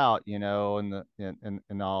worked out, and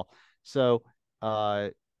and all. So uh,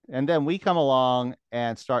 and then we come along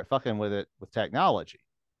and start fucking with it with technology.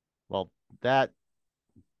 Well, that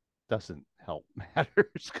doesn't help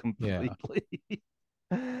matters Yeah. completely.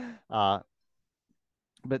 uh,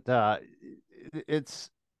 but it's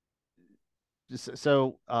just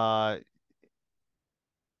so I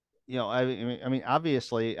mean,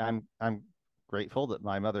 obviously, I'm grateful that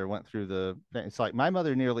my mother went through the. It's like my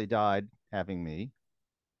mother nearly died having me.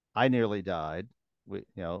 I nearly died.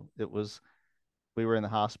 It was we were in the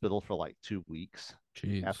hospital for like 2 weeks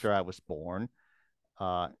Jeez. after I was born.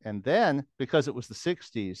 And then because it was the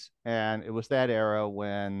 60s and it was that era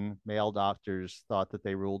when male doctors thought that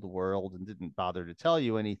they ruled the world and didn't bother to tell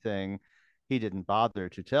you anything, he didn't bother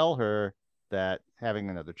to tell her that having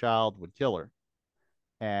another child would kill her.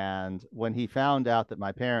 And when he found out that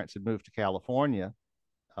my parents had moved to California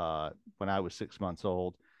when I was 6 months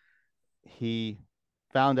old, he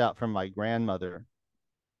found out from my grandmother,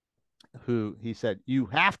 who he said, "You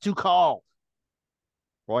have to call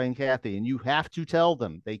Roy and Kathy, and you have to tell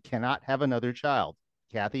them they cannot have another child.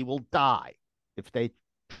 Kathy will die if they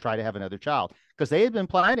try to have another child." Because they had been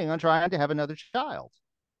planning on trying to have another child.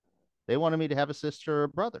 They wanted me to have a sister or a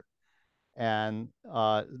brother. And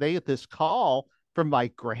they get this call from my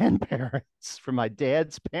grandparents, from my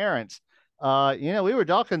dad's parents. We were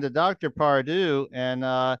talking to Dr. Pardue,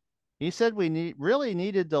 and he said we really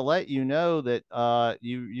needed to let you know that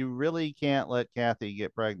you really can't let Kathy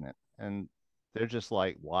get pregnant. And they're just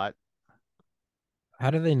like, what? How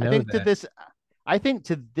do they I know think to that? this, I think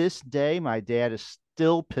to this day, my dad is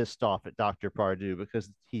still pissed off at Dr. Pardue because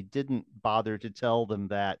he didn't bother to tell them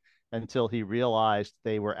that until he realized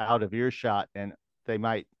they were out of earshot and they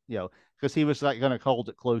might, because he was like going to hold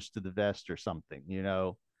it close to the vest or something.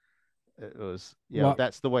 It was, What?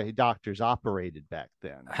 that's the way doctors operated back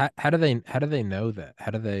then. How do they know that?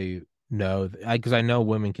 How do they know? Because I know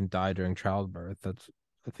women can die during childbirth.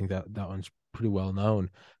 I think that one's pretty well known.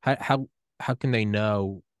 How can they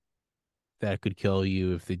know that could kill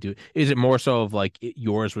you if they do? Is it more so of like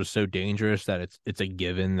yours was so dangerous that it's a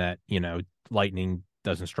given that lightning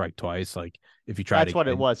doesn't strike twice? Like if you try to That's what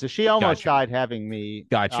get it in, was. So she almost gotcha, died having me.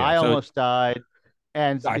 gotcha. I So almost died,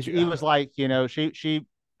 and he gotcha, was like,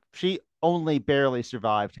 she only barely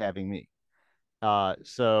survived having me.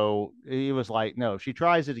 So he was like, no, if she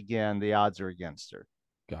tries it again, the odds are against her.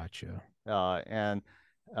 gotcha. And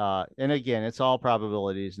again, it's all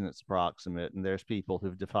probabilities and it's approximate. And there's people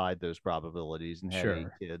who've defied those probabilities and had 8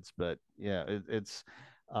 Sure. kids. But yeah, it's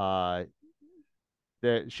uh,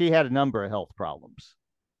 she had a number of health problems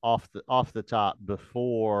off the top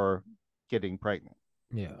before getting pregnant.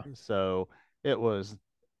 Yeah. So it was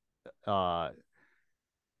uh,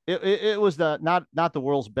 it was not the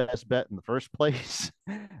world's best bet in the first place.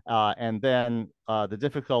 And then the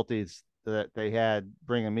difficulties that they had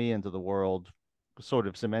bringing me into the world sort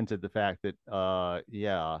of cemented the fact that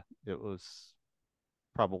yeah, it was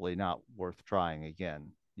probably not worth trying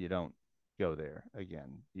again. You don't go there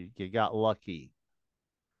again. You got lucky,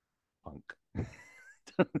 punk.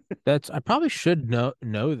 I probably should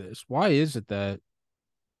know this. Why is it that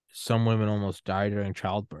some women almost die during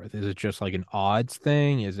childbirth? Is it just like an odds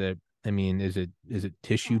thing? I mean, is it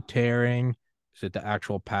tissue tearing? Is it the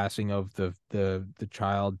actual passing of the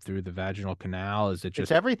child through the vaginal canal? Is it It's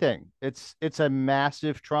just everything. It's a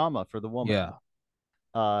massive trauma for the woman. yeah,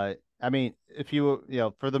 Uh, I mean, if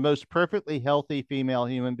for the most perfectly healthy female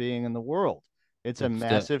human being in the world, it's a It's still,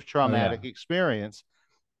 massive oh yeah, traumatic experience.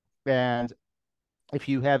 And if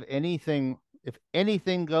you have anything, if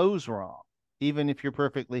anything goes wrong, even if you're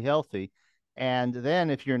perfectly healthy, and then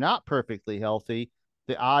if you're not perfectly healthy,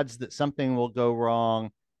 the odds that something will go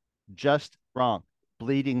wrong, just wrong,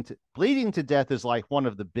 bleeding to death is like one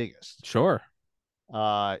of the biggest. sure.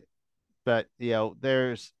 Uh, but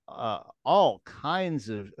there's all kinds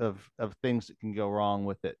of things that can go wrong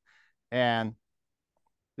with it, and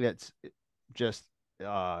it's just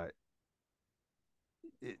uh,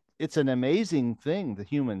 it's an amazing thing the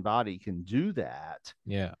human body can do that.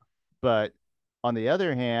 Yeah. But on the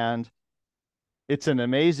other hand, it's an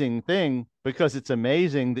amazing thing because it's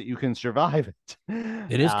amazing that you can survive it.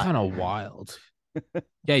 It is kind of wild.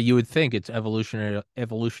 Yeah, you would think it's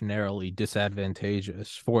evolutionarily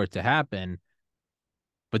disadvantageous for it to happen,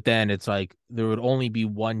 but then it's like there would only be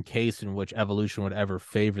one case in which evolution would ever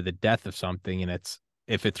favor the death of something, and it's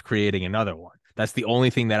if it's creating another one. That's the only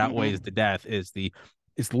thing that outweighs Mm-hmm. the death is the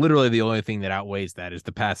it's literally the only thing that outweighs that is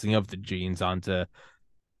the passing of the genes onto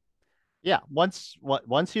Yeah, once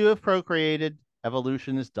you have procreated,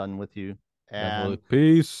 evolution is done with you, and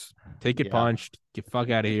peace. Take it yeah, punched. Get fuck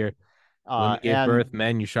out of here. Women gave and birth,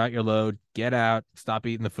 men, you shot your load. Get out. Stop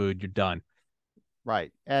eating the food. You're done.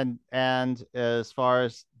 right, and as far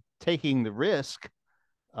as taking the risk,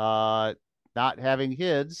 uh, not having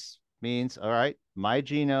kids means, all right, my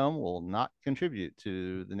genome will not contribute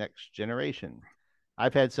to the next generation.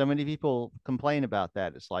 I've had so many people complain about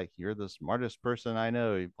that. It's like, you're the smartest person I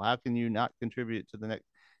know. How can you not contribute to the next?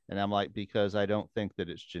 And I'm like, because I don't think that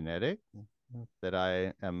it's genetic, that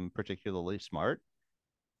I am particularly smart.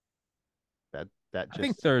 That I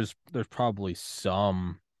think just, there's probably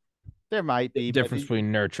some there might be, but difference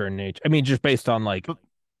between nurture and nature. I mean, just based on like but,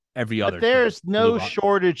 every but other trait. there's no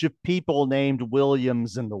shortage of people named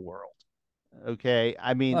Williams in the world. Okay.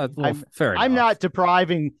 I mean, Well, fair I'm enough. not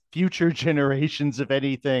depriving future generations of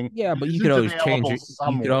anything. Yeah, but It isn't available you could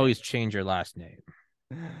somewhere. always change your last name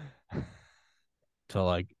to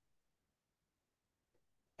like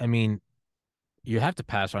I mean, you have to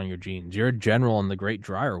pass on your genes. You're a general in the Great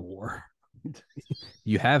Dryer War.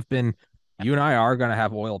 You have been you and I are gonna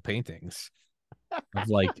have oil paintings of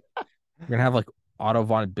like we're gonna have like Otto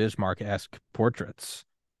von Bismarck-esque portraits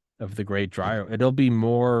of the Great Dryer. It'll be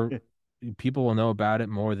more people will know about it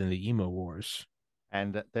more than the emo wars.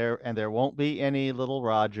 And there won't be any little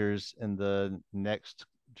Rogers in the next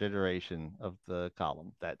generation of the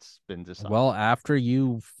column. That's been decided. Well, after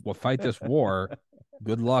you fight this war,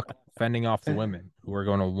 good luck fending off the women who are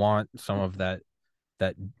going to want some of that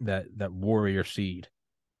warrior seed.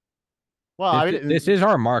 Well, This I this mean, is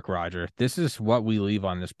our mark, Roger. This is what we leave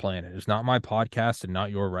on this planet. It's not my podcast and not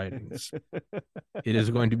your writings. It is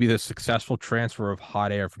going to be the successful transfer of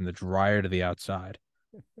hot air from the dryer to the outside.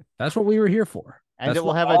 That's what we were here for. and it That's will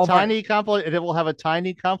what have a all of our. tiny complement. It will have a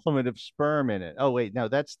tiny complement of sperm in it. Oh wait, no,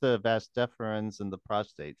 that's the vas deferens and the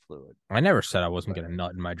prostate fluid. I never said I wasn't going to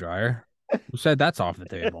nut in my dryer. Who said that's off the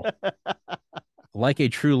table? Like a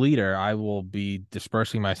true leader, I will be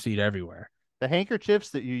dispersing my seed everywhere. The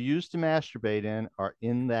handkerchiefs that you use to masturbate in are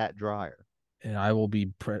in that dryer. And I will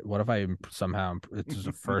be. What if I somehow this is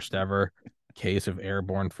a first ever case of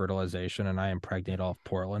airborne fertilization, and I impregnate all of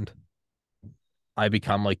Portland? I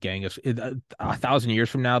become like Genghis. 1,000 years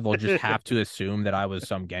from now, they'll just have to assume that I was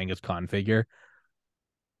some Genghis Khan figure.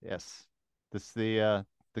 Yes, this the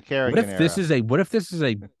Kerrigan era. What if this is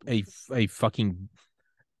a fucking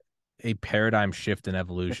a paradigm shift in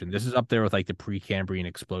evolution? This is up there with like the Precambrian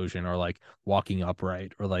explosion, or like walking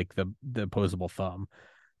upright, or like the opposable thumb.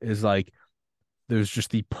 Is like there's just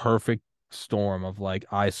the perfect storm of like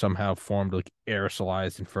I somehow formed like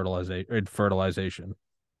aerosolized and fertilization,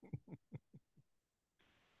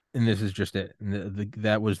 and this is just it. And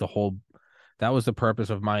that was the whole. That was the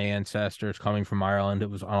purpose of my ancestors coming from Ireland. It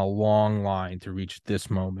was on a long line to reach this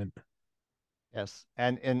moment. Yes,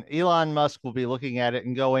 and Elon Musk will be looking at it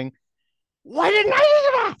and going, "Why didn't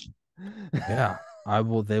I think of Yeah. I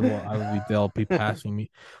will they will I will be they'll be that?" passing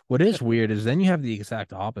me. What is weird is then you have the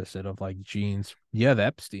exact opposite of like genes. You have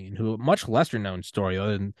Epstein, who much lesser known story,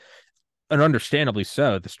 other than and understandably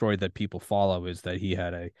so. The story that people follow is that he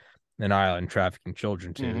had an island trafficking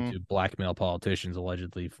children Hmm. to blackmail politicians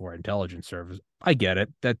allegedly for intelligence service. I get it.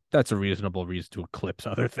 That's a reasonable reason to eclipse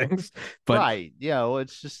other things, but Right.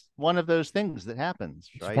 It's just one of those things that happens,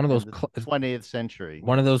 it's right, one of in those the 20th century.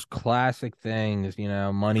 one of those classic things.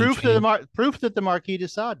 Money change. Proof that the Marquis de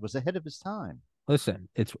Sade was ahead of his time. Listen,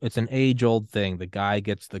 it's an age-old thing. The guy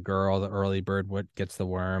gets the girl, the early bird gets the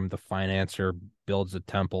worm, the financier builds a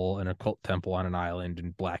temple, an occult temple on an island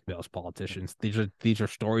and blackmails politicians. These are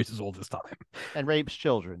stories as old as time And rapes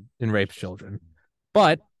children. and Which rapes is children.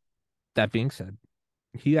 But that being said,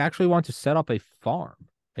 he actually wanted to set up a farm,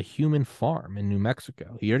 a human farm in New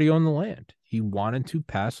Mexico. He already owned the land. He wanted to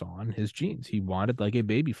pass on his genes. He wanted like a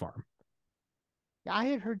baby farm. yeah, I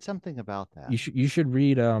had heard something about that. You should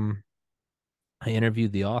read I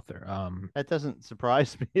interviewed the author. That doesn't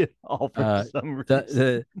surprise me at all for Uh some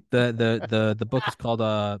the reason. the book is called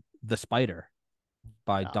The Spider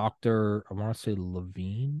by Yeah. Dr. I want to say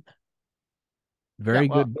Levine. Yeah, Very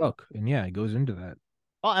well, good book. And yeah, it goes into that.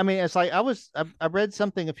 I mean, it's like I read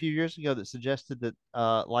something a few years ago that suggested that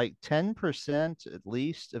like 10% at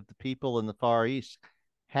least of the people in the Far East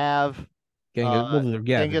have Well, yeah, the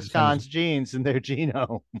Genghis descendants. Khan's genes in their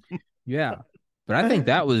genome. Yeah. But I think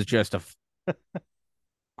that was just uh,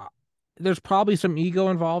 there's probably some ego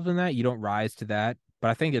involved in that. You don't rise to that, but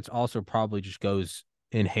I think it's also probably just goes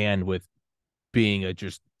in hand with being a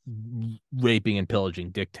just raping and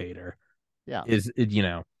pillaging dictator. Yeah.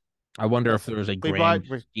 I wonder if Listen, there was a we brought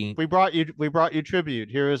grand scheme. we brought you tribute.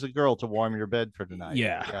 Here is a girl to warm your bed for tonight.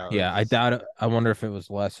 Yeah, Yeah, yeah. I it's doubt it. I wonder if it was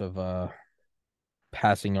less of a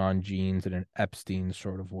passing on genes in an Epstein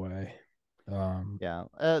sort of way. Um, yeah.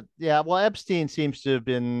 Yeah, well, Epstein seems to have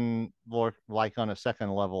been more like on a second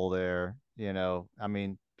level there, I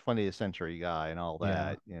mean, 20th century guy and all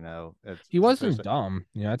yeah. that, He there's wasn't a dumb.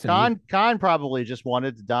 That's a neat. Khan probably just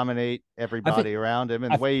wanted to dominate I think. everybody around him,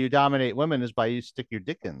 and I the th- way you dominate women is by you stick your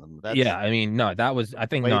dick in them. yeah. That's I mean, no, that was. I the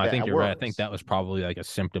think way no. I think that you're right. I think works. that was probably like a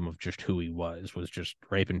symptom of just who he was just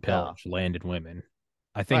rape and Yeah, pillage, landed women.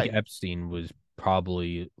 I think right. Epstein was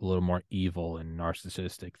probably a little more evil and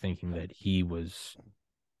narcissistic, thinking that he was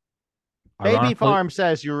Baby ironically Farm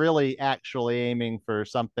says you're really actually aiming for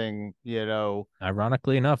something,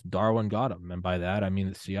 ironically enough, Darwin got him, and by that I mean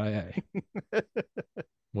the CIA,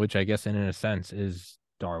 which I guess in a sense is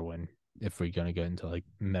Darwin, if we're gonna get into like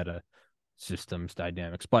meta systems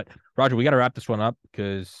dynamics. But Roger, we got to wrap this one up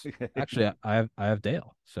because actually I have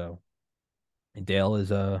Dale, so Dale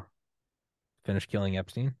is finished killing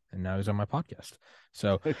Epstein, and now he's on my podcast.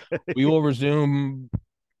 So we will resume.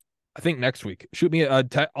 I think next week. Shoot me.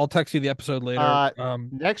 I'll text you the episode later. Uh,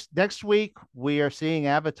 next week we are seeing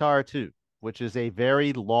Avatar 2, which is a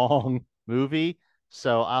very long movie.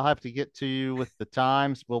 So I'll have to get to you with the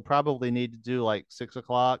times. We'll probably need to do like 6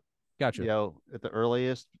 o'clock, Gotcha. at the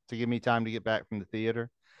earliest to give me time to get back from the theater.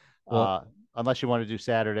 Well, Uh, unless you want to do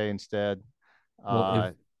Saturday instead. well, if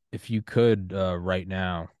Uh, if you could right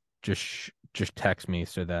now, just text me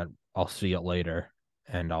so that I'll see it later,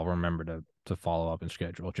 and I'll remember to follow up and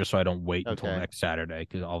schedule, just so I don't wait until okay. next Saturday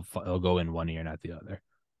because I'll go in one ear, not the other.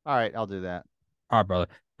 All right, I'll do that. All right, brother.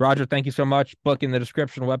 Roger, thank you so much. Book in the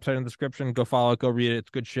description, website in the description. Go follow it, go read it. It's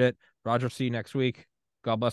good shit. Roger, see you next week. God bless.